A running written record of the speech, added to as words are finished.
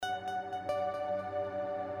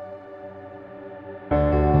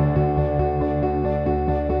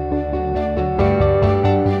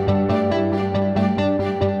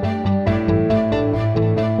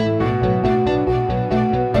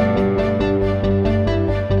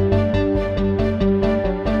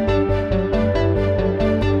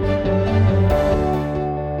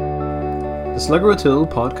Slugger O'Toole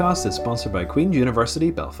podcast is sponsored by Queens University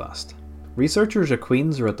Belfast. Researchers at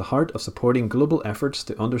Queens are at the heart of supporting global efforts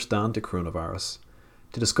to understand the coronavirus.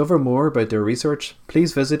 To discover more about their research,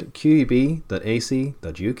 please visit qub.ac.uk.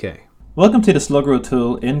 Welcome to the Slugger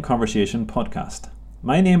O'Toole In Conversation podcast.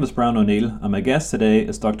 My name is Brian O'Neill and my guest today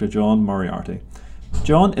is Dr John Moriarty.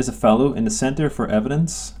 John is a fellow in the Centre for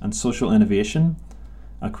Evidence and Social Innovation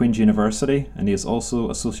at Queens University, and he is also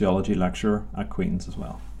a sociology lecturer at Queens as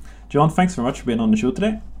well. John, thanks very much for being on the show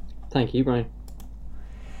today. Thank you, Brian.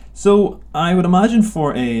 So I would imagine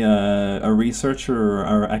for a researcher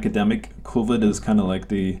or academic, COVID is kind of like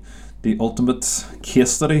the ultimate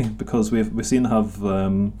case study, because we seem to have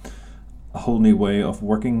a whole new way of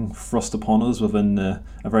working thrust upon us within a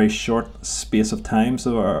very short space of time.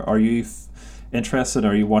 So are you interested?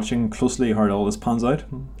 Are you watching closely how all this pans out?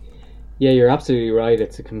 Yeah, you're absolutely right.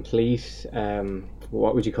 It's a complete,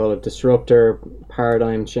 what would you call it, disruptor,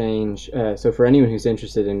 paradigm change. So for anyone who's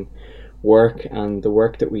interested in work and the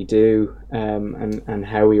work that we do and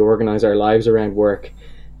how we organize our lives around work,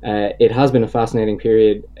 it has been a fascinating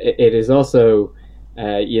period. It is also,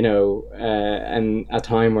 and a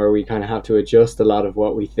time where we kind of have to adjust a lot of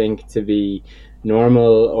what we think to be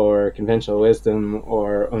normal or conventional wisdom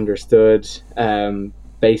or understood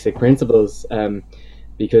basic principles,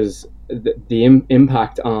 because the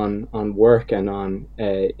impact on work and on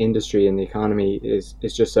industry and the economy is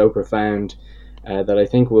just so profound that I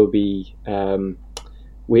think will be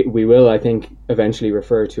we will, I think, eventually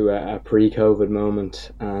refer to a pre-COVID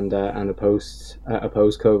moment and a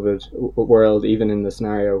post-COVID world, even in the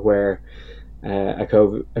scenario where a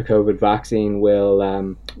COVID vaccine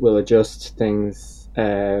will adjust things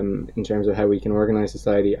in terms of how we can organize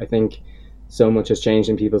society. I think so much has changed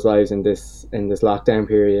in people's lives in this lockdown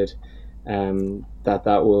period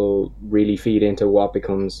that will really feed into what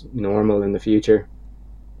becomes normal in the future.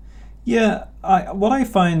 Yeah, what I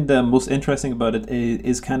find most interesting about it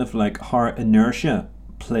is kind of like how inertia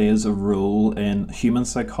plays a role in human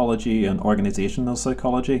psychology and organizational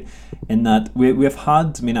psychology, in that we've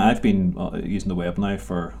had, I mean, I've been using the web now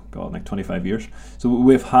for, like 25 years. So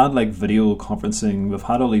we've had like video conferencing, we've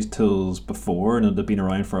had all these tools before and they've been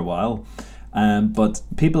around for a while. But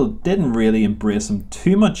people didn't really embrace them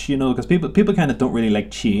too much, because people kind of don't really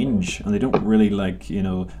like change, and they don't really like,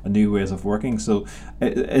 a new ways of working. So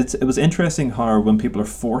it was interesting how when people are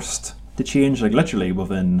forced to change, like literally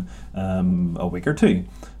within a week or two,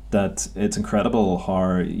 that it's incredible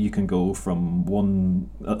how you can go from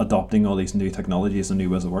adopting all these new technologies and new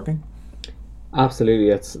ways of working. Absolutely,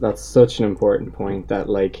 that's such an important point, that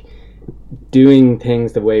like doing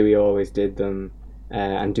things the way we always did them.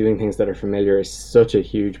 And doing things that are familiar is such a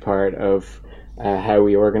huge part of how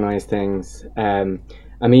we organize things. I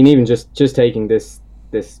mean, even just taking this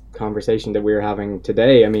conversation that we're having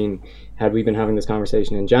today, I mean, had we been having this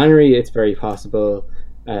conversation in January, it's very possible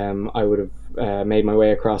I would have made my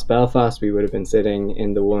way across Belfast. We would have been sitting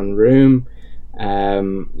in the one room. I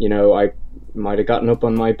might have gotten up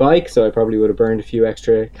on my bike, so I probably would have burned a few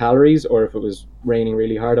extra calories, or if it was raining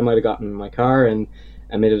really hard, I might have gotten in my car and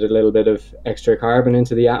emitted a little bit of extra carbon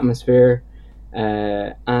into the atmosphere,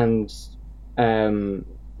 and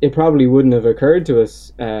it probably wouldn't have occurred to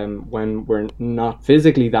us when we're not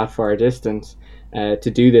physically that far distant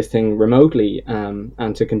to do this thing remotely,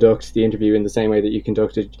 and to conduct the interview in the same way that you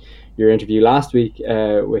conducted your interview last week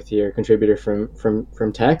with your contributor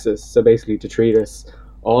from Texas. So basically to treat us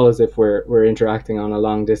all as if we're interacting on a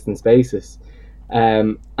long distance basis.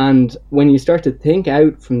 And when you start to think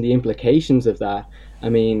out from the implications of that, I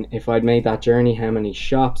mean, if I'd made that journey, how many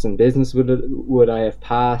shops and business would I have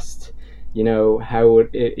passed? How would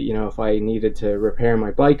it, if I needed to repair my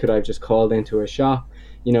bike, could I have just called into a shop?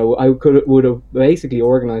 I would have basically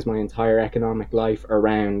organized my entire economic life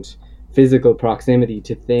around physical proximity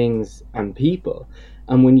to things and people.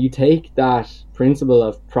 And when you take that principle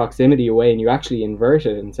of proximity away and you actually invert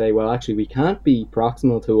it and say, well, actually, we can't be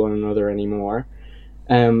proximal to one another anymore,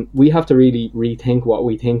 we have to really rethink what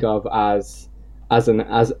we think of as an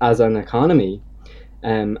economy,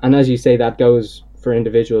 and as you say, that goes for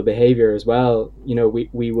individual behavior as well.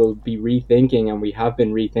 We will be rethinking, and we have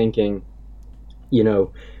been rethinking.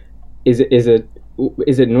 Is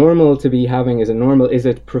it normal to be having? Is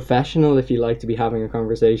it professional, if you like, to be having a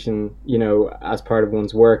conversation? As part of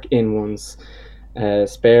one's work in one's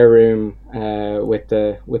spare room with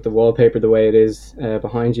the wallpaper the way it is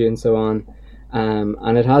behind you and so on.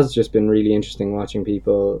 And it has just been really interesting watching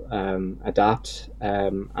people adapt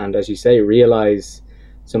and, as you say, realize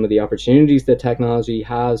some of the opportunities that technology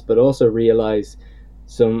has, but also realize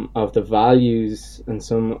some of the values and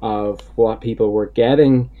some of what people were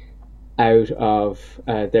getting out of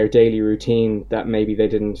their daily routine that maybe they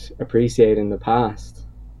didn't appreciate in the past.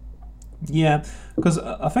 Yeah, because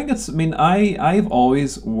I think it's. I mean, I've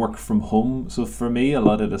always worked from home, so for me, a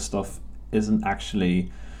lot of this stuff isn't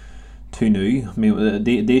actually too new. I mean,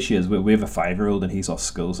 the issue is we have a 5-year-old and he's off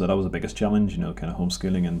school, so that was the biggest challenge, kind of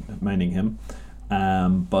homeschooling and minding him.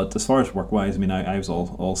 But as far as work wise, I mean, I was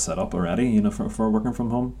all set up already, for working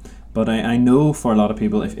from home. But I know for a lot of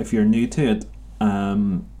people, if you're new to it,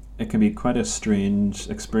 it can be quite a strange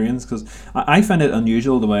experience because I find it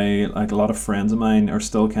unusual the way like a lot of friends of mine are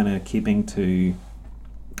still kind of keeping to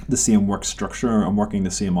the same work structure and working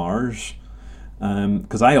the same hours.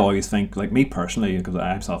 Because I always think, like me personally, because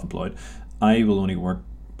I'm self-employed, I will only work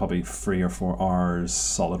probably 3 or 4 hours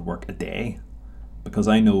solid work a day because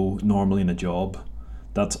I know normally in a job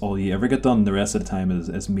that's all you ever get done. The rest of the time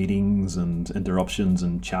is meetings and interruptions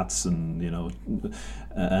and chats and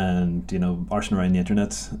arching around the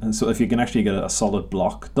internet. And so if you can actually get a solid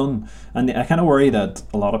block done, and I kind of worry that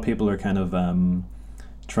a lot of people are kind of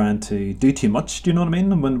trying to do too much. Do you know what I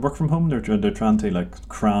mean? When work from home, they're trying to like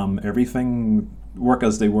cram everything, work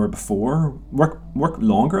as they were before, work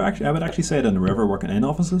longer. Actually, I would actually say than ever working in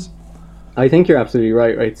offices. I think you're absolutely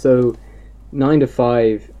right. Right, so 9 to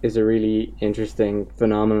 5 is a really interesting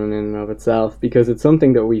phenomenon in and of itself because it's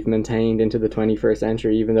something that we've maintained into the 21st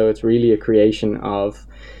century, even though it's really a creation of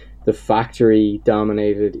the factory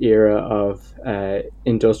dominated era of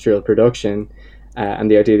industrial production,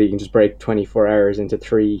 and the idea that you can just break 24 hours into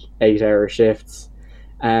 3 8-hour shifts.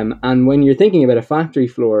 And when you're thinking about a factory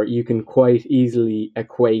floor, you can quite easily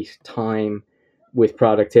equate time with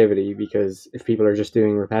productivity because if people are just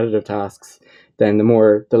doing repetitive tasks, then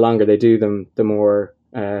the longer they do them, the more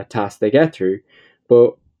tasks they get through.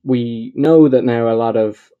 But we know that now a lot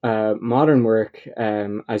of modern work,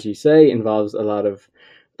 as you say, involves a lot of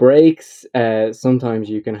breaks. Sometimes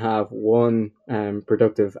you can have one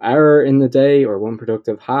productive hour in the day or one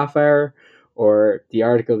productive half hour, or the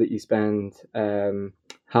article that you spend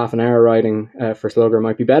half an hour writing for Slugger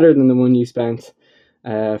might be better than the one you spent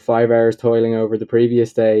 5 hours toiling over the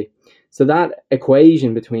previous day. So that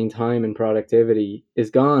equation between time and productivity is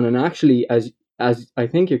gone. And actually, as I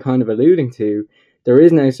think you're kind of alluding to, there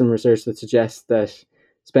is now some research that suggests that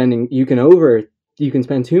spending you can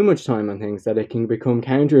spend too much time on things, that it can become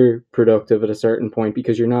counterproductive at a certain point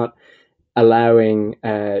because you're not allowing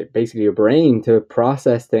basically your brain to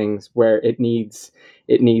process things where it needs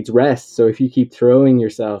rest. So if you keep throwing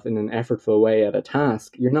yourself in an effortful way at a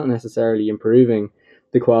task, you're not necessarily improving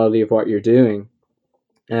the quality of what you're doing.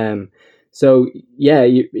 Um, so yeah,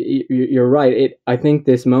 you're right. I think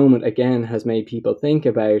this moment again has made people think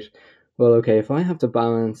about, well, okay, if I have to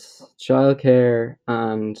balance childcare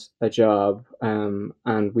and a job,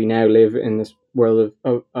 and we now live in this world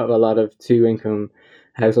of a lot of two income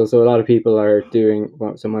households. So a lot of people are doing,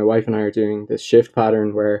 well, so my wife and I are doing this shift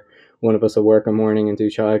pattern where one of us will work a morning and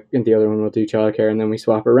and the other one will do childcare, and then we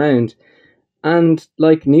swap around. And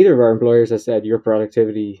like neither of our employers has said your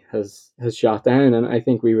productivity has shot down, and I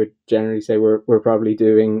think we would generally say we're probably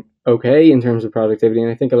doing okay in terms of productivity.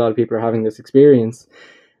 And I think a lot of people are having this experience.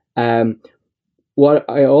 Um, what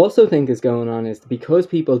I also think is going on is because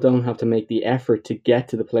people don't have to make the effort to get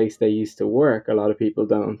to the place they used to work. A lot of people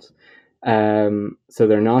don't. So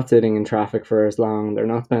they're not sitting in traffic for as long. They're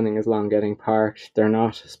not spending as long getting parked. They're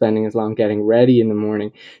not spending as long getting ready in the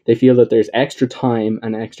morning. They feel that there's extra time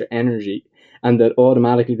and extra energy, and that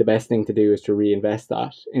automatically the best thing to do is to reinvest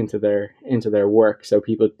that into their work. So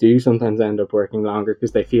people do sometimes end up working longer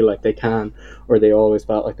because they feel like they can, or they always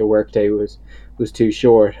felt like the workday was too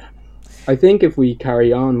short. I think if we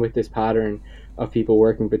carry on with this pattern of people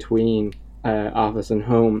working between office and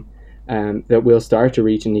home, that we'll start to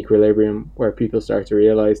reach an equilibrium where people start to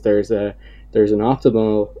realize there's an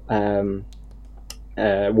optimal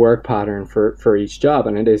work pattern for each job,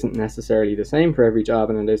 and it isn't necessarily the same for every job,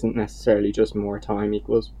 and it isn't necessarily just more time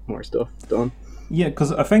equals more stuff done. Yeah,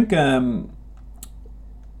 because I think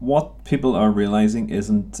what people are realizing is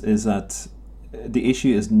that the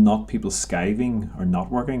issue is not people skiving or not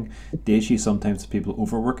working. The issue is sometimes people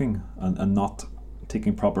overworking and not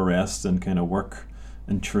taking proper rest and kind of work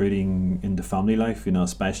intruding into family life,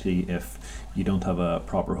 especially if you don't have a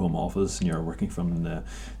proper home office and you're working from the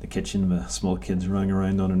kitchen with small kids running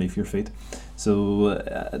around underneath your feet. So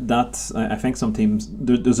I think sometimes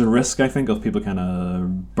there's a risk, I think, of people kind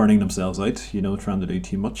of burning themselves out, trying to do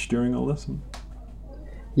too much during all this.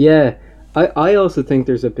 Yeah, I also think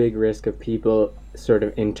there's a big risk of people sort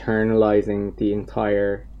of internalizing the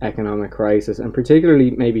entire economic crisis, and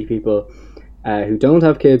particularly maybe people who don't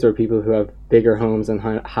have kids, or people who have bigger homes and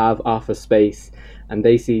have office space, and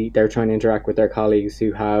they're trying to interact with their colleagues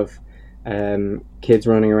who have kids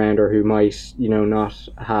running around, or who might, not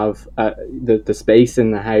have the space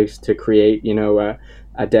in the house to create,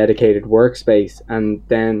 a dedicated workspace. And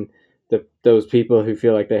then those people who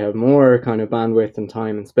feel like they have more kind of bandwidth and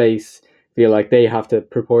time and space feel like they have to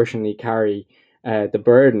proportionally carry the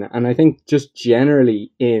burden. And I think just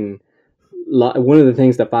generally one of the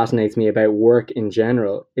things that fascinates me about work in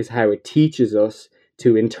general is how it teaches us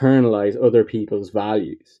to internalize other people's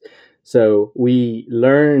values. So we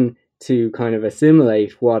learn to kind of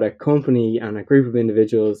assimilate what a company and a group of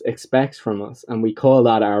individuals expects from us, and we call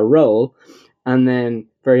that our role. And then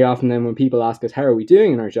very often then when people ask us how are we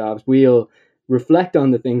doing in our jobs, we'll reflect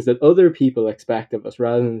on the things that other people expect of us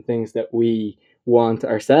rather than the things that we want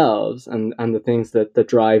ourselves, and the things that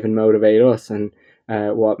drive and motivate us, and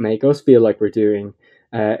what make us feel like we're doing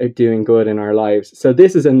good in our lives. So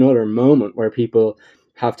this is another moment where people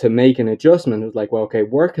have to make an adjustment of like, well, okay,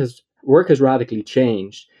 work has radically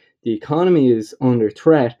changed. The economy is under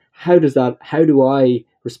threat. How do I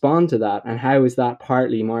respond to that? And how is that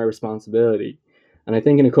partly my responsibility? And I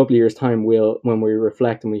think in a couple of years' time, when we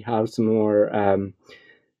reflect and we have some more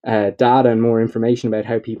data and more information about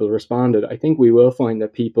how people responded, I think we will find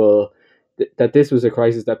that this was a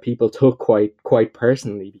crisis that people took quite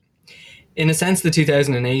personally. In a sense, the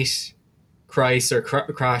 2008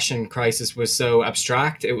 crash and crisis was so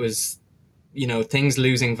abstract. It was, things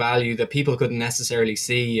losing value that people couldn't necessarily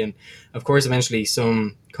see. And of course, eventually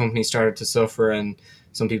some companies started to suffer and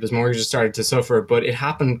some people's mortgages started to suffer, but it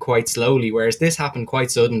happened quite slowly, whereas this happened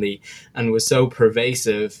quite suddenly and was so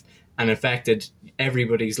pervasive and affected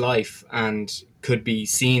everybody's life and could be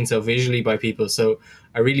seen so visually by people. So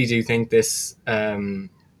I really do think this, this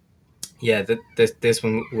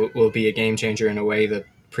one will be a game changer in a way that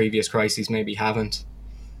previous crises maybe haven't.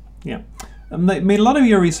 Yeah. I mean, a lot of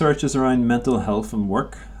your research is around mental health and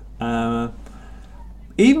work.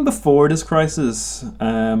 Even before this crisis,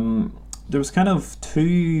 there was kind of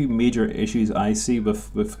two major issues I see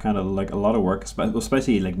with kind of like a lot of work,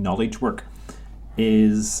 especially like knowledge work.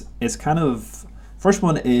 Is kind of, first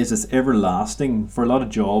one is it's everlasting. For a lot of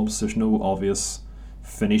jobs, there's no obvious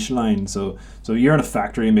finish line. So you're in a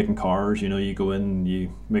factory making cars. You go in,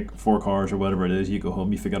 you make 4 cars or whatever it is. You go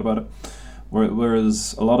home, you forget about it.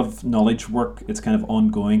 Whereas a lot of knowledge work, it's kind of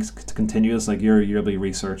ongoing, it's continuous. Like you'll be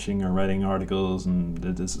researching or writing articles, and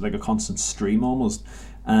it's like a constant stream almost.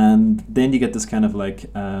 And then you get this kind of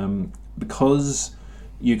like because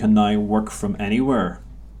you can now work from anywhere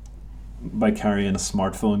by carrying a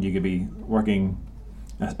smartphone. You could be working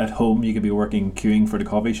at home, you could be working queuing for the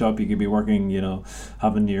coffee shop, you could be working,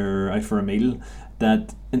 having your out for a meal.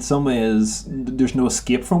 That in some ways there's no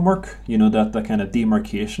escape from work, that kind of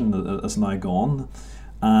demarcation is now gone.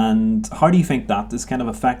 And how do you think that is kind of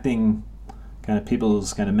affecting kind of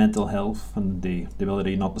people's kind of mental health and the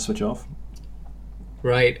ability not to switch off?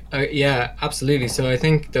 Right. Yeah, absolutely. So I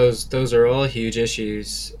think those are all huge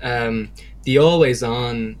issues. The always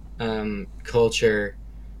on culture,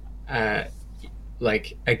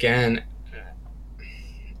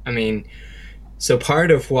 so part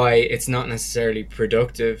of why it's not necessarily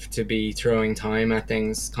productive to be throwing time at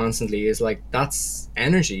things constantly is like that's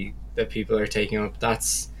energy that people are taking up.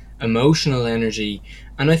 That's emotional energy.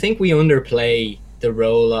 And I think we underplay the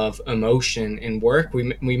role of emotion in work.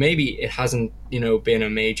 We maybe it hasn't been a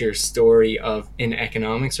major story in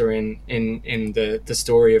economics or in the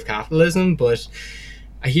story of capitalism, but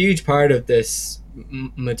a huge part of this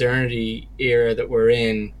modernity era that we're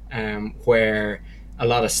in, where a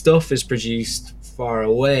lot of stuff is produced far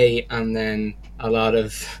away, and then a lot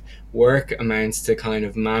of work amounts to kind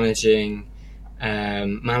of managing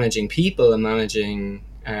people and managing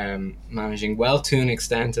wealth to an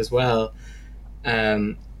extent as well,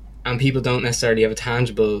 and people don't necessarily have a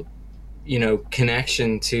tangible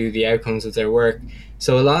connection to the outcomes of their work.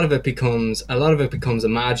 So a lot of it becomes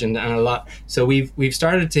imagined, and so we've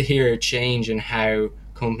started to hear a change in how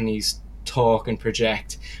companies talk and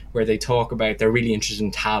project, where they talk about they're really interested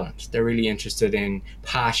in talent, they're really interested in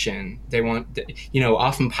passion. They want,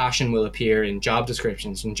 often passion will appear in job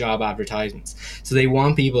descriptions and job advertisements. So they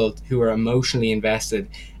want people who are emotionally invested,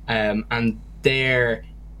 and they're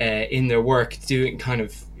in their work doing kind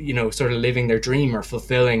of sort of living their dream or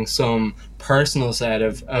fulfilling some personal set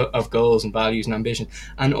of goals and values and ambition.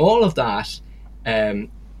 And all of that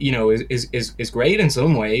is great in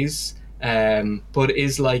some ways, but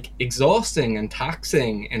is like exhausting and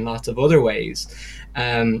taxing in lots of other ways.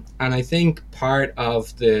 And I think part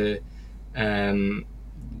of the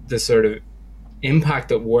sort of impact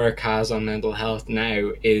that work has on mental health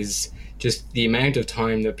now is just the amount of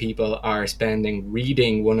time that people are spending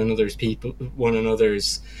reading one another's cues,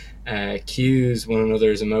 one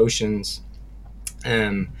another's emotions,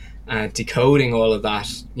 decoding all of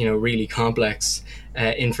that, really complex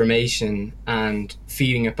information, and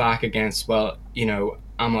feeding it back against, well,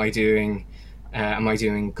 am I doing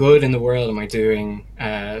good in the world? Am I doing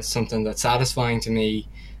something that's satisfying to me?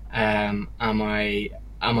 Am I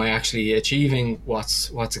actually achieving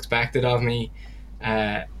what's expected of me?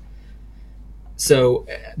 So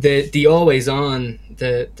the always on,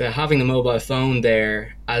 the having the mobile phone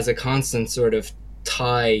there as a constant sort of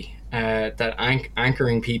tie, that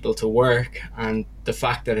anchoring people to work, and the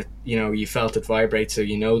fact that you felt it vibrate, so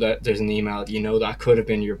that there's an email, that could have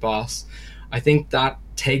been your boss. I think that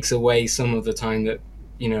takes away some of the time that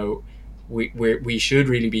we should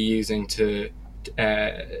really be using to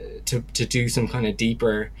do some kind of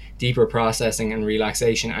deeper processing and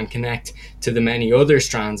relaxation, and connect to the many other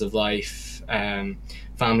strands of life,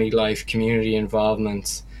 family life, community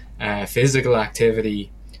involvement, physical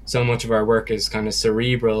activity. So much of our work is kind of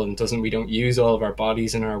cerebral, and we don't use all of our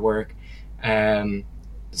bodies in our work. So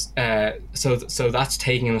that's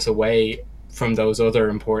taking us away from those other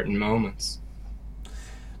important moments.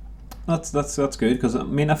 That's good, because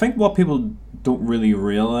I think what people don't really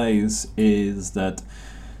realize is that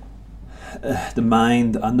the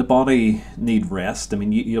mind and the body need rest.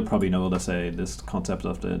 You'll probably know this concept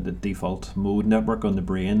of the default mode network on the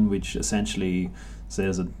brain, which essentially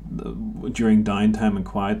says that during downtime and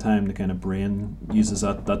quiet time, the kind of brain uses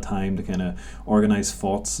that time to kind of organize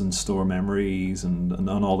thoughts and store memories and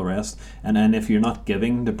all the rest. And then if you're not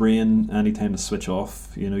giving the brain any time to switch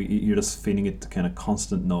off, you're just feeding it kind of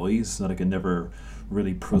constant noise that it can never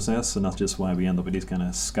really process. And that's just why we end up with these kind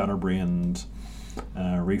of scatterbrained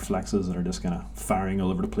reflexes that are just kind of firing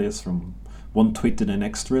all over the place from one tweet to the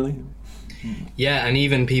next, really. Yeah, and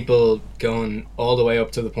even people going all the way up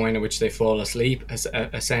to the point at which they fall asleep,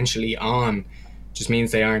 essentially on, just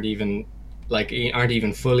means they aren't even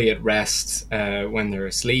fully at rest when they're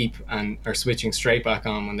asleep, and are switching straight back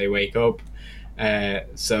on when they wake up.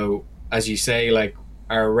 So, as you say,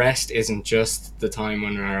 our rest isn't just the time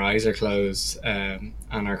when our eyes are closed and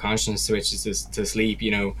our consciousness switches to sleep.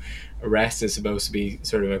 Rest is supposed to be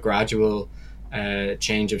sort of a gradual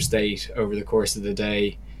change of state over the course of the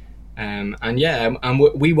day. And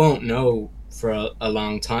we won't know for a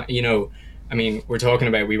long time. We're talking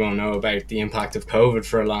about, we won't know about the impact of COVID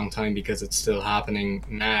for a long time because it's still happening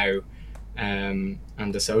now, and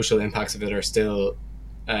the social impacts of it are still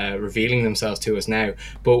revealing themselves to us now.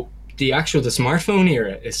 But the smartphone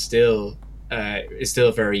era is still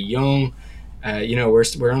very young.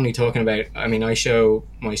 We're only talking about. I show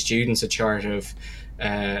my students a chart of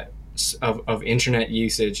internet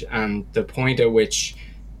usage, and the point at which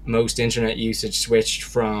most internet usage switched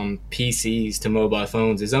from PCs to mobile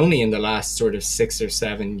phones is only in the last sort of 6 or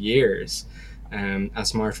 7 years,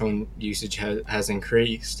 as smartphone usage has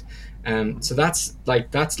increased. So that's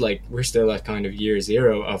we're still at kind of year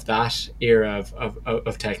zero of that era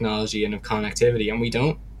of technology and of connectivity, and we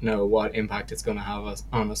don't know what impact it's going to have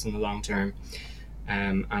on us in the long term.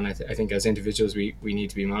 And I think as individuals we need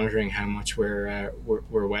to be monitoring how much we're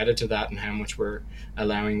wedded to that, and how much we're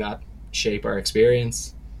allowing that shape our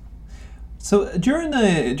experience. So during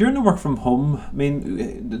the work from home,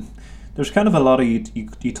 there's kind of a lot of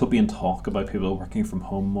utopian talk about people working from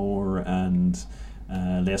home more, and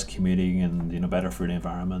less commuting, and better for the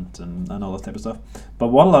environment, and all that type of stuff. But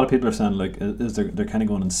what a lot of people are saying is they're kind of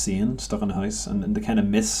going insane, stuck in the house, and they kind of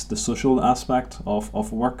miss the social aspect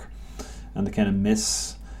of work, and they kind of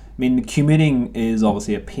miss. Commuting is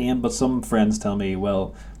obviously a pain, but some friends tell me,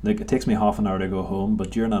 well, it takes me half an hour to go home,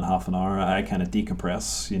 but during that half an hour, I kind of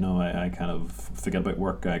decompress. I kind of forget about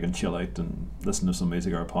work. I can chill out and listen to some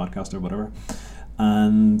music or a podcast or whatever.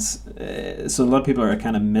 And so a lot of people are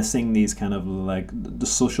kind of missing these kind of the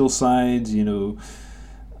social sides, to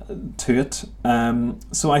it.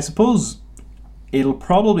 So I suppose it'll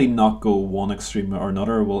probably not go one extreme or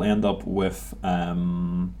another. We'll end up with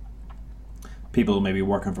people maybe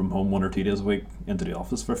working from home 1 or 2 days a week, into the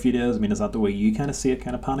office for a few days. Is that the way you kind of see it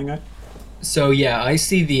kind of panning out? So yeah, I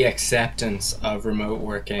see the acceptance of remote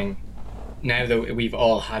working, now that we've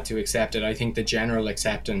all had to accept it. I think the general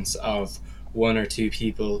acceptance of 1 or 2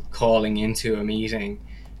 people calling into a meeting,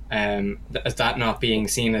 that not being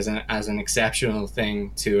seen as an exceptional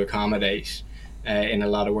thing to accommodate in a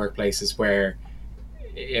lot of workplaces, where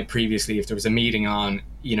previously if there was a meeting on,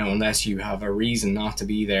 unless you have a reason not to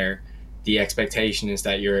be there, the expectation is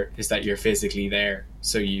that you're physically there,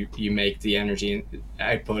 so you make the energy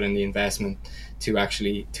output and the investment to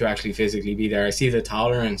actually physically be there. I see the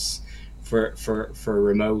tolerance for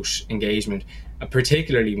remote engagement,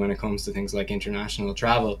 particularly when it comes to things like international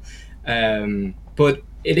travel. But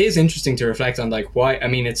it is interesting to reflect on, like, why. I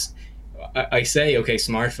mean, I say, okay,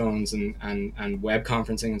 smartphones and web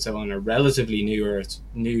conferencing and so on are relatively new, or it's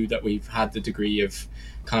new that we've had the degree of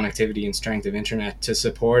connectivity and strength of internet to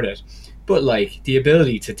support it. But like the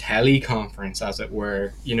ability to teleconference, as it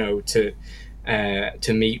were, to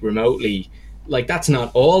meet remotely, like that's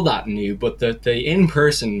not all that new. But the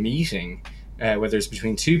in-person meeting, whether it's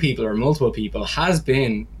between two people or multiple people, has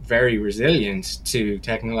been very resilient to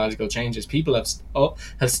technological changes. People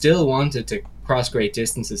have still wanted to cross great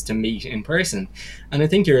distances to meet in person, and I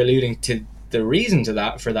think you're alluding to the reason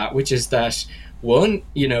for that, which is that one,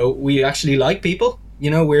 we actually like people.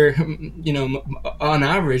 We're, on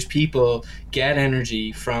average, people get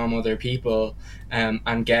energy from other people,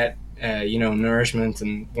 and get, nourishment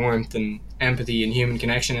and warmth and empathy and human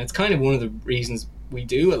connection. It's kind of one of the reasons we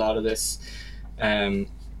do a lot of this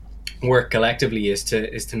work collectively, is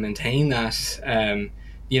to maintain that,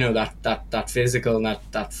 that physical,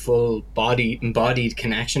 that full body embodied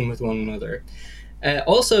connection with one another.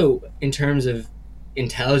 Also, in terms of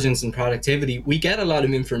intelligence and productivity, we get a lot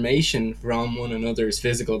of information from one another's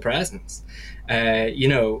physical presence.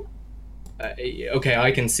 Okay,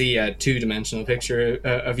 I can see a two-dimensional picture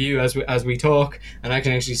of you as we talk, and I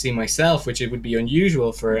can actually see myself, which it would be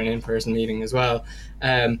unusual for an in-person meeting as well.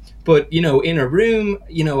 But in a room,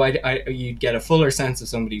 you'd get a fuller sense of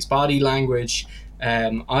somebody's body language.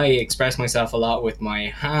 I express myself a lot with my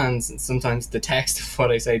hands, and sometimes the text of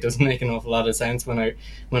what I say doesn't make an awful lot of sense when I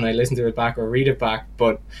listen to it back or read it back.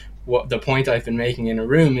 But what the point I've been making in a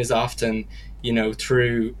room is often,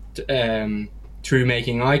 through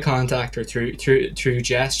making eye contact or through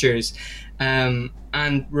gestures,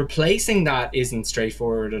 and replacing that isn't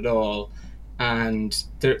straightforward at all, and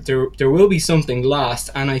there will be something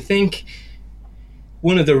lost. And I think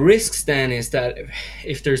one of the risks then is that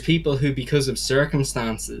if there's people who, because of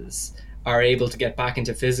circumstances, are able to get back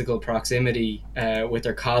into physical proximity with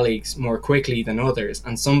their colleagues more quickly than others,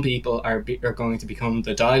 and some people are going to become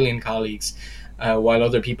the dial-in colleagues, while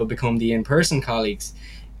other people become the in-person colleagues.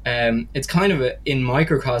 It's kind of in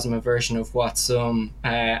microcosm a version of what some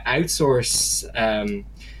outsource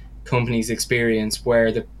companies experience,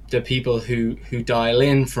 where the people who dial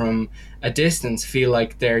in from a distance feel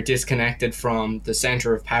like they're disconnected from the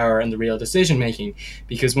center of power and the real decision making,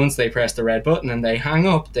 because once they press the red button and they hang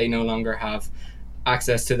up, they no longer have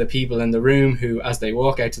access to the people in the room who, as they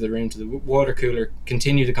walk out to the room, to the water cooler,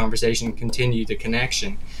 continue the conversation, continue the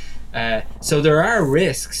connection. So there are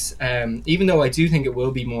risks, even though I do think it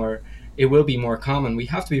will be more common. We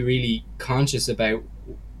have to be really conscious about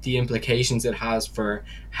the implications it has for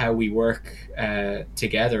how we work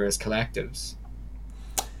together as collectives.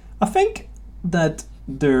 I think that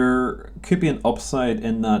there could be an upside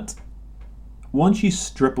in that once you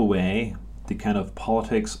strip away the kind of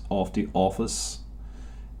politics of the office,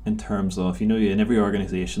 in terms of, in every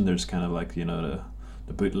organization there's kind of like,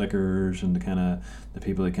 the bootlickers and the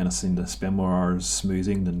people that kind of seem to spend more hours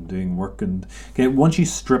smoozing than doing work. And okay, once you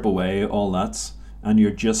strip away all that and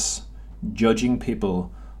you're just judging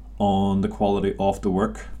people on the quality of the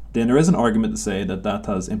work, then there is an argument to say that that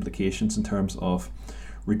has implications in terms of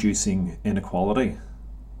reducing inequality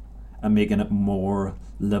and making it more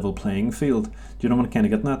level playing field. Do you know what I'm kind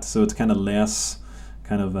of getting at? So it's kind of less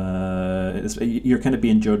you're kind of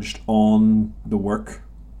being judged on the work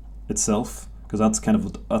itself, because that's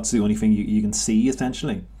the only thing you can see,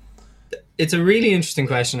 essentially. It's a really interesting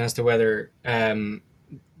question as to whether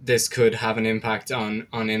this could have an impact on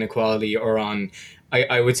inequality, or on,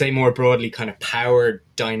 I would say more broadly, kind of power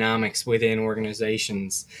dynamics within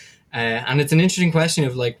organizations. And it's an interesting question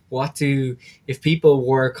of like, if people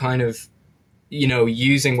were kind of,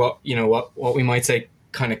 using what we might say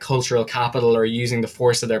kind of cultural capital, or using the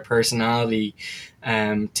force of their personality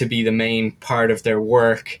to be the main part of their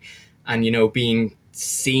work, and being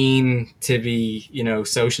seen to be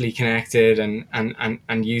socially connected,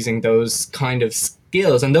 and using those kind of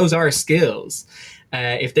skills, and those are skills.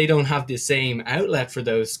 If they don't have the same outlet for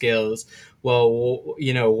those skills, well,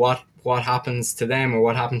 what happens to them, or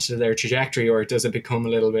what happens to their trajectory, or does it become a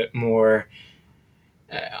little bit more?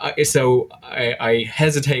 So I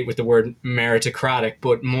hesitate with the word meritocratic,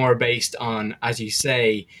 but more based on, as you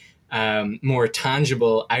say, more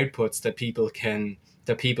tangible outputs that people can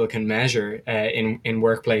measure in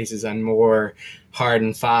workplaces, and more hard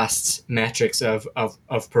and fast metrics of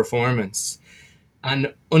performance.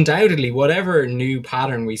 And undoubtedly, whatever new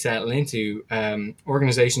pattern we settle into,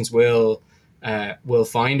 organizations will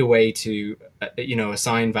find a way to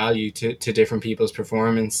assign value to different people's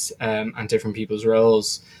performance, and different people's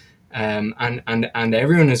roles, and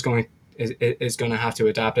everyone is going to have to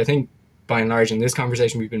adapt. I think by and large in this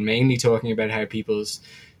conversation we've been mainly talking about how people's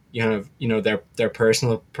their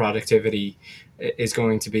personal productivity is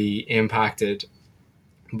going to be impacted,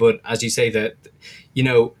 but as you say, that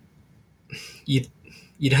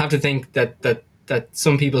you'd have to think that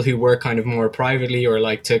some people who work kind of more privately, or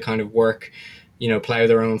like to kind of work, plow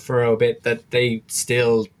their own furrow a bit, that they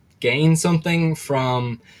still gain something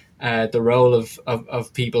from the role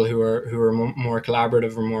of people who are more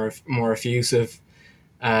collaborative or more effusive.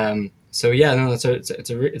 So yeah, no, it's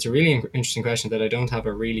a really interesting question that I don't have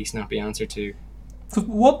a really snappy answer to.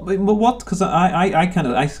 What? Because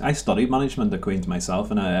I studied management at Queens myself,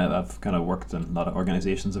 and I've kind of worked in a lot of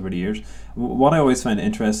organizations over the years. What I always find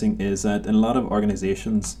interesting is that in a lot of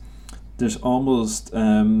organizations, there's almost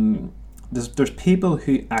there's people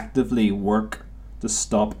who actively work to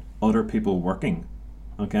stop other people working.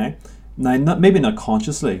 Okay, now maybe not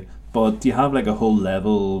consciously, but you have like a whole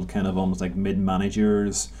level, kind of almost like mid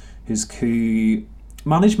managers who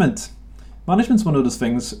Management's one of those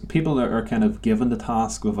things. People are kind of given the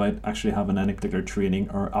task without actually having any particular training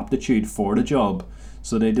or aptitude for the job.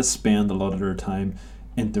 So they just spend a lot of their time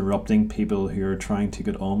interrupting people who are trying to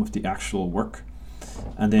get on with the actual work.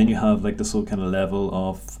 And then you have like this whole kind of level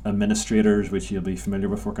of administrators, which you'll be familiar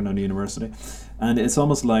with working on a university. And it's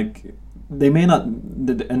almost like they may not,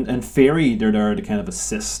 in theory, they're there to kind of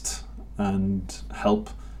assist and help.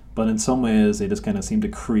 But in some ways, they just kind of seem to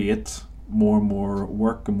create more and more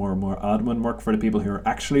work and more admin work for the people who are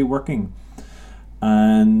actually working.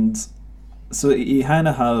 And so you kind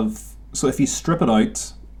of have, so if you strip it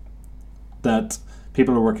out that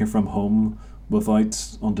people are working from home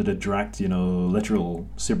without under the direct, literal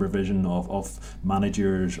supervision of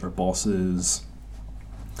managers or bosses,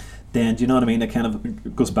 then do you know what I mean? It kind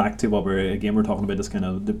of goes back to what we're talking about, this kind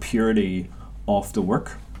of the purity of the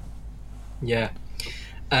work. Yeah.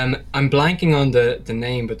 I'm blanking on the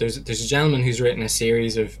name, but there's a gentleman who's written a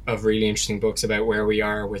series of really interesting books about where we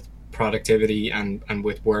are with productivity and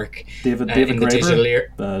with work. David Graeber,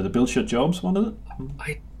 the Bullshit Jobs one, is it?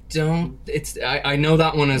 I know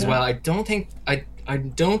that one as well. I don't think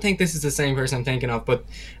this is the same person I'm thinking of, but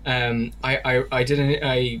I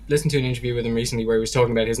listened to an interview with him recently where he was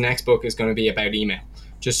talking about his next book is going to be about email,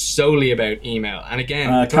 just solely about email. And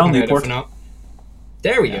again, Cal Newport.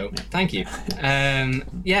 There we go. Yeah. Thank you. And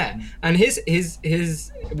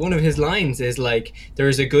his one of his lines is like, there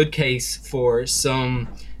is a good case for some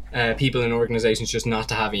people in organizations just not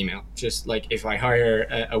to have email. Just like, if I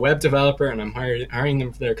hire a web developer and I'm hiring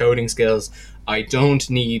them for their coding skills, I don't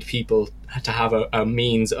need people to have a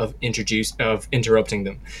means of interrupting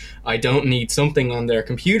them. I don't need something on their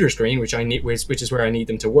computer screen, which is where I need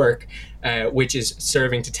them to work, which is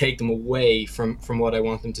serving to take them away from what I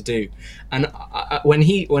want them to do. And when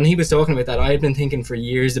he was talking about that, I had been thinking for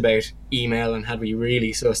years about email and had we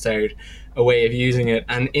really sussed out a way of using it.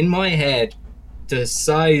 And in my head, the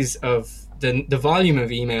size of the volume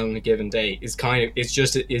of email in a given day is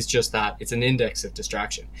just that. It's an index of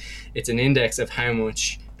distraction. It's an index of how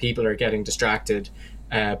much people are getting distracted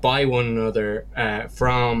by one another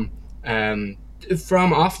from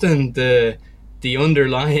often the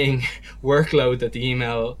underlying workload that the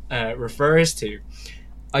email refers to.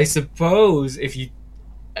 I suppose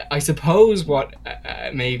what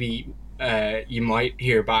maybe you might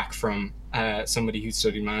hear back from somebody who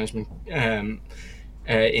studied management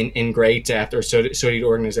in great depth or studied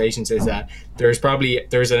organizations is that there's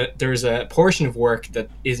a portion of work that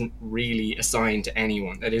isn't really assigned to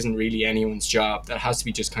anyone, that isn't really anyone's job, that has to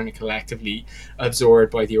be just kind of collectively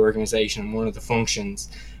absorbed by the organization. And one of the functions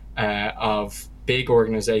of big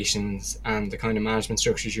organizations and the kind of management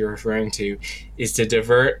structures you're referring to is to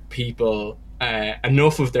divert people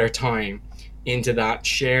enough of their time into that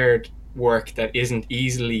shared work that isn't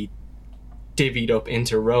easily divvied up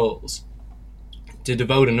into roles, to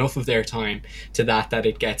devote enough of their time to that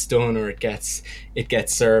it gets done or it gets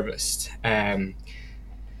serviced. No,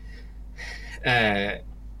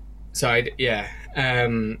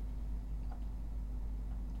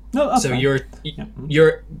 that's so fine.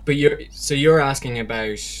 You're asking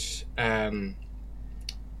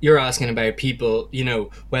about people,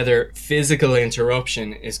 whether physical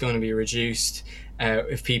interruption is going to be reduced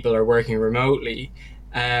if people are working remotely,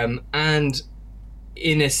 and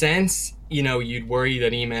in a sense, you'd worry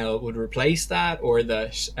that email would replace that, or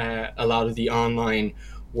that a lot of the online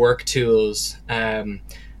work tools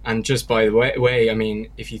And just by the way, I mean,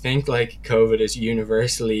 if you think like COVID is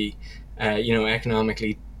universally,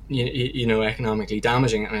 economically, economically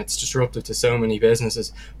damaging, and it's disruptive to so many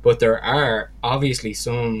businesses, but there are obviously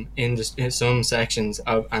some sections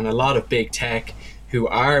of, and a lot of big tech who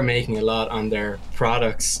are making a lot on their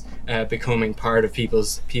products becoming part of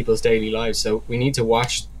people's daily lives. So we need to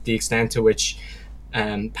watch the extent to which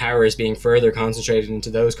power is being further concentrated into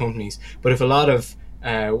those companies. But if a lot of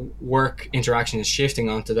work interaction is shifting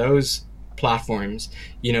onto those platforms,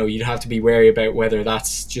 you'd have to be wary about whether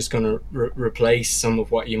that's just going to replace some of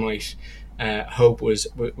what you might hope was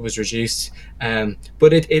reduced.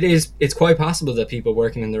 But it's quite possible that people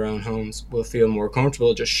working in their own homes will feel more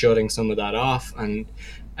comfortable just shutting some of that off and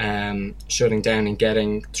shutting down and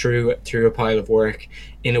getting through a pile of work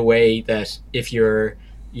in a way that if you're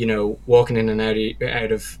walking in and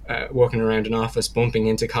out of walking around an office, bumping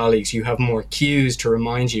into colleagues, you have more cues to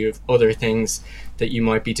remind you of other things that you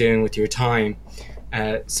might be doing with your time.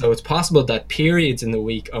 So it's possible that periods in the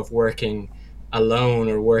week of working alone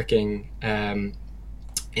or working in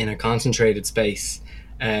a concentrated space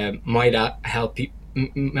might help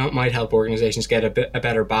organizations get a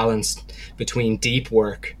better balance between deep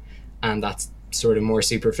work and that sort of more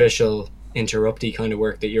superficial, interrupty kind of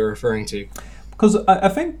work that you're referring to. Because I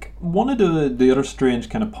think one of the other strange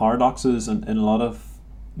kind of paradoxes in a lot of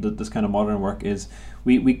this kind of modern work is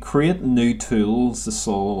we create new tools to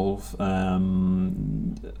solve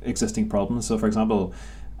existing problems. So for example,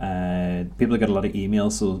 people get a lot of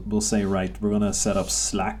emails, so we'll say, right, we're going to set up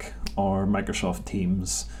Slack or Microsoft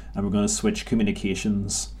Teams, and we're going to switch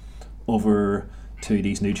communications over to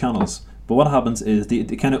these new channels. But what happens is the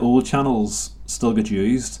kind of old channels still get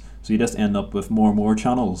used, so you just end up with more and more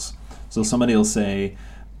channels. So somebody will say,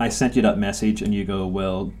 I sent you that message, and you go,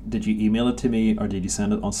 well, did you email it to me, or did you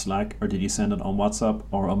send it on Slack, or did you send it on WhatsApp,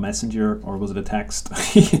 or on Messenger, or was it a text?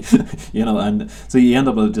 And so you end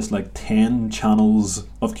up with just like 10 channels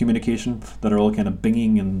of communication that are all kind of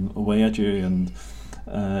binging and away at you, and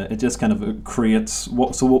it just kind of creates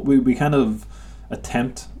what we kind of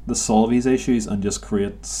attempt to solve these issues and just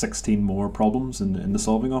create 16 more problems in the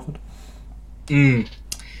solving of it.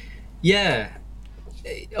 Yeah.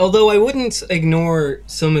 Although I wouldn't ignore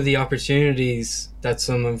some of the opportunities that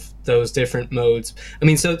some of those different modes. I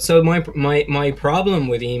mean, so my problem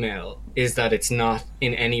with email is that it's not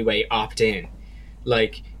in any way opt-in.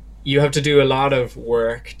 Like, you have to do a lot of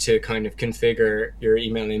work to kind of configure your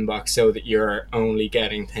email inbox so that you're only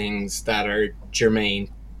getting things that are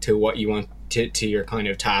germane to what you want to your kind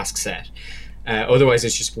of task set. Otherwise,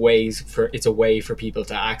 it's just a way for people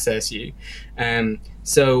to access you.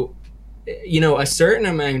 So, a certain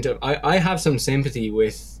amount of I have some sympathy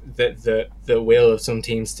with the will of some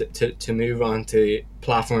teams to move on to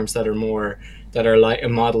platforms that are like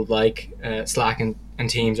modeled like Slack and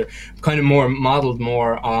Teams, or kind of more modeled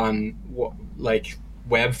more on like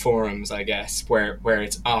web forums, I guess, where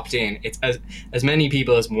it's opt-in. It's as many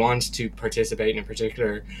people as want to participate in a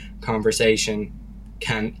particular conversation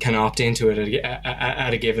can opt into it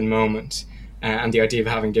at a given moment, and the idea of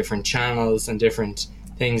having different channels and different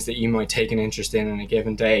things that you might take an interest in a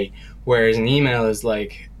given day, whereas an email is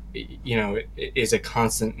like, it is a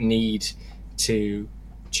constant need to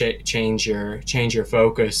change your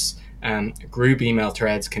focus. Group email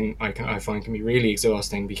threads I find can be really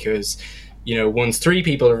exhausting, because once 3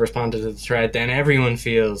 people have responded to the thread, then everyone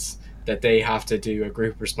feels that they have to do a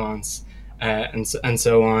group response, and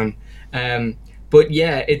so on. But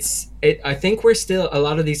yeah, I think we're still, a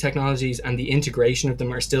lot of these technologies and the integration of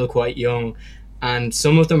them are still quite young. And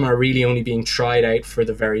some of them are really only being tried out for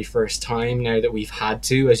the very first time now that we've had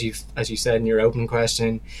to, as you said in your opening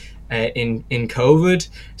question, in COVID.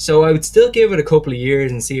 So I would still give it a couple of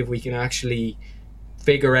years and see if we can actually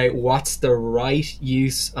figure out what's the right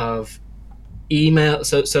use of email.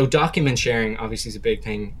 So document sharing obviously is a big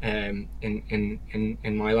thing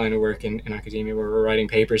in my line of work in academia, where we're writing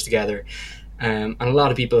papers together. And a lot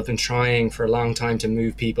of people have been trying for a long time to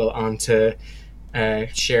move people onto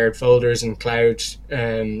shared folders and cloud,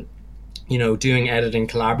 doing editing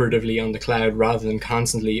collaboratively on the cloud rather than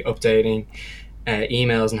constantly updating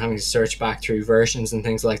emails and having to search back through versions and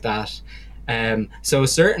things like that. So a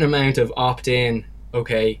certain amount of opt-in,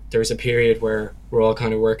 okay, there's a period where we're all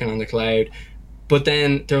kind of working on the cloud, but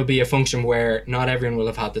then there'll be a function where not everyone will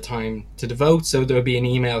have had the time to devote, so there'll be an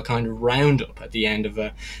email kind of roundup at the end of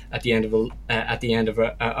a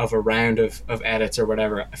round of edits or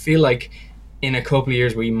whatever. I feel like in a couple of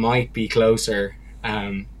years we might be closer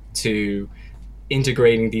to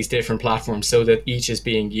integrating these different platforms so that each is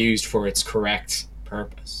being used for its correct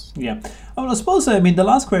purpose. Yeah. I suppose, the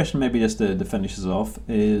last question, maybe just to finish us off,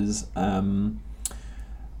 is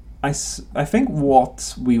I think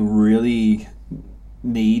what we really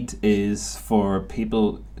need is for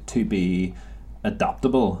people to be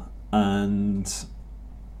adaptable, and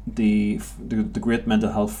the great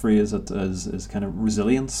mental health phrase is kind of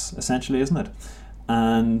resilience, essentially, isn't it?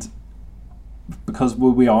 And because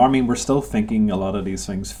we are, I mean, we're still thinking a lot of these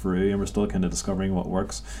things through, and we're still kind of discovering what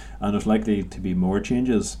works, and there's likely to be more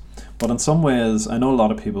changes. But in some ways, I know a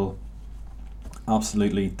lot of people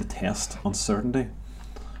absolutely detest uncertainty,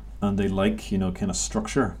 and they like, kind of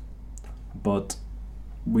structure, but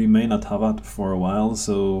we may not have it for a while.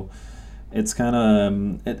 So it's kind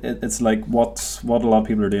of it's like what a lot of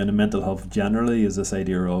people are doing in mental health generally is this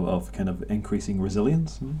idea of kind of increasing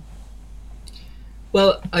resilience.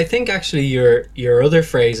 Well, I think actually your other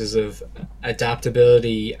phrases of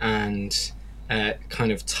adaptability and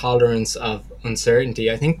kind of tolerance of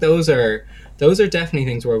uncertainty, I think those are definitely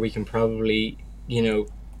things where we can probably,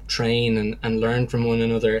 train and learn from one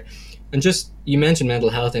another. And just, you mentioned mental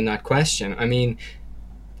health in that question. I mean,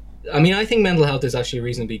 I think mental health is actually a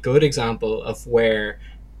reasonably good example of where,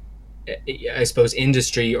 I suppose,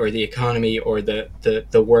 industry or the economy or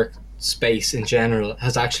the work space in general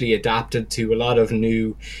has actually adapted to a lot of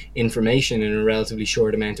new information in a relatively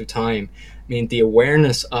short amount of time. I mean, the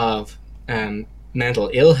awareness of mental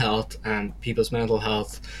ill health and people's mental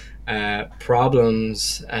health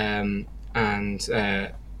problems, and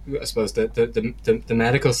I suppose the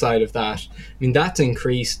medical side of that, I mean, that's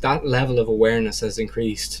increased. That level of awareness has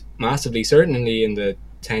increased massively, certainly in the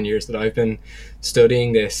 10 years that I've been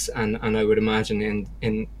studying this, and I would imagine in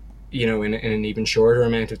an even shorter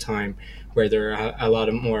amount of time, where there are a lot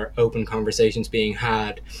of more open conversations being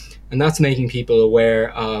had. And that's making people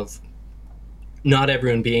aware of not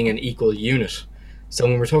everyone being an equal unit. So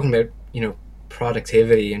when we're talking about,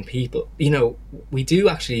 productivity and people, we do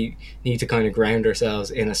actually need to kind of ground ourselves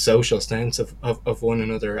in a social sense of one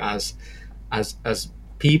another as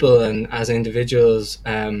people and as individuals,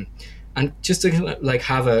 and just to like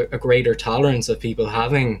have a greater tolerance of people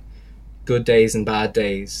having good days and bad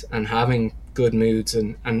days, and having good moods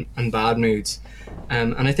and bad moods.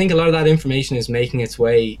 And I think a lot of that information is making its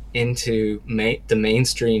way into the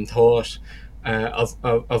mainstream thought of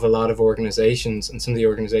a lot of organizations. And some of the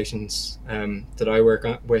organizations that I work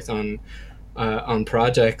with on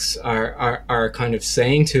projects are kind of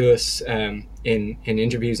saying to us in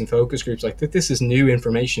interviews and focus groups like that, this is new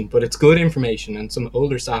information, but it's good information. And some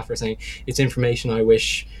older staff are saying it's information I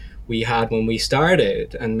wish we had when we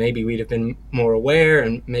started, and maybe we'd have been more aware,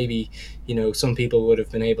 and maybe some people would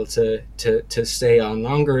have been able to stay on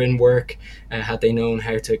longer in work had they known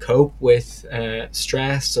how to cope with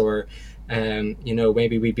stress, or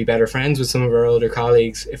maybe we'd be better friends with some of our older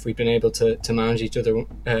colleagues if we'd been able to manage each other,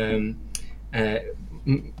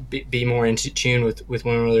 be more in tune with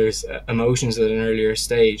one another's emotions at an earlier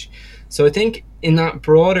stage. So I think in that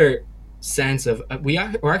broader sense of we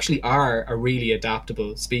actually are a really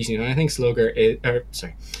adaptable species, and I think Slugger is,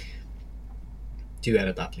 do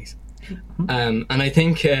edit that, please. And I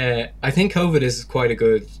think COVID is quite a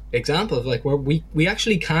good example of like where we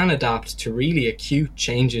actually can adapt to really acute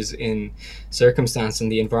changes in circumstance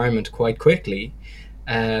and the environment quite quickly.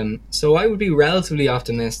 So I would be relatively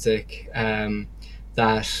optimistic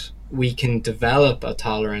that we can develop a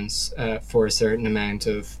tolerance for a certain amount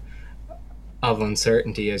of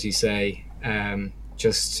uncertainty, as you say,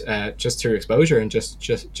 just through exposure and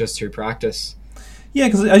just through practice. Yeah,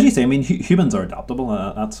 because as you say, I mean, humans are adaptable.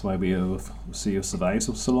 That's why we have survived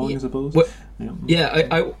so long, I suppose. Well,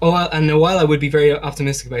 and while I would be very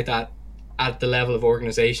optimistic about that at the level of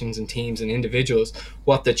organizations and teams and individuals,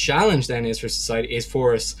 what the challenge then is for society, is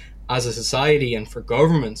for us as a society and for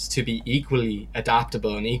governments to be equally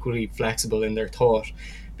adaptable and equally flexible in their thought.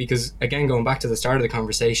 Because again, going back to the start of the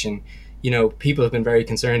conversation, people have been very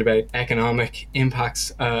concerned about economic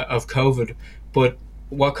impacts of COVID, but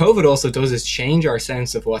what COVID also does is change our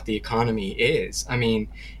sense of what the economy is. I mean,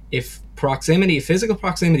 if physical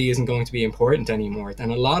proximity isn't going to be important anymore, then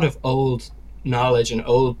a lot of old knowledge and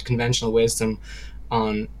old conventional wisdom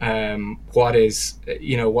on what is,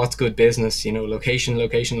 what's good business, location,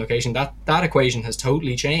 that equation has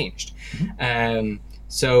totally changed. Mm-hmm.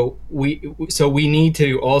 So we need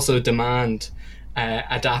to also demand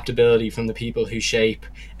adaptability from the people who shape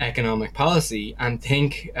economic policy, and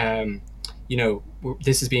think,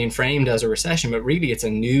 this is being framed as a recession, but really it's a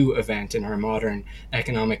new event in our modern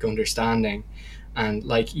economic understanding. And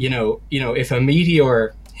if a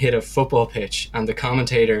meteor hit a football pitch, and the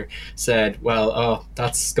commentator said, well, oh,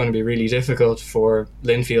 that's going to be really difficult for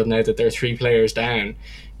Linfield now that there are 3 players down.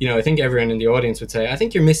 I think everyone in the audience would say, I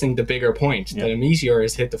think you're missing the bigger point, that a meteor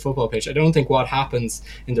has hit the football pitch. I don't think what happens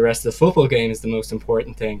in the rest of the football game is the most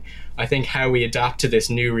important thing. I think how we adapt to this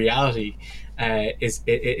new reality is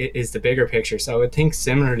the bigger picture. So I would think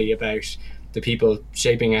similarly about the people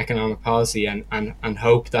shaping economic policy and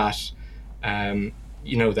hope that,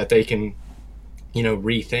 that they can,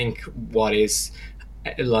 rethink what is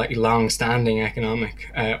like long-standing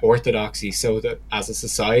economic orthodoxy, so that as a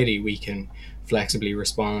society we can flexibly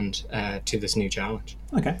respond to this new challenge.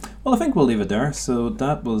 Okay, well, I think we'll leave it there. So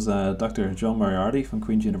that was Dr. John Moriarty from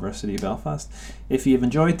Queens University Belfast. If you've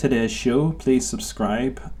enjoyed today's show, please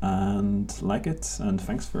subscribe and like it, and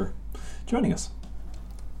thanks for joining us.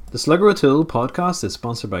 The Slugger O'Toole podcast is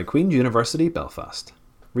sponsored by Queens University Belfast.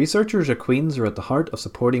 Researchers at Queen's are at the heart of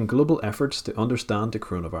supporting global efforts to understand the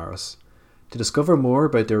coronavirus. To discover more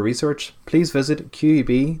about their research, please visit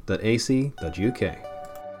qub.ac.uk.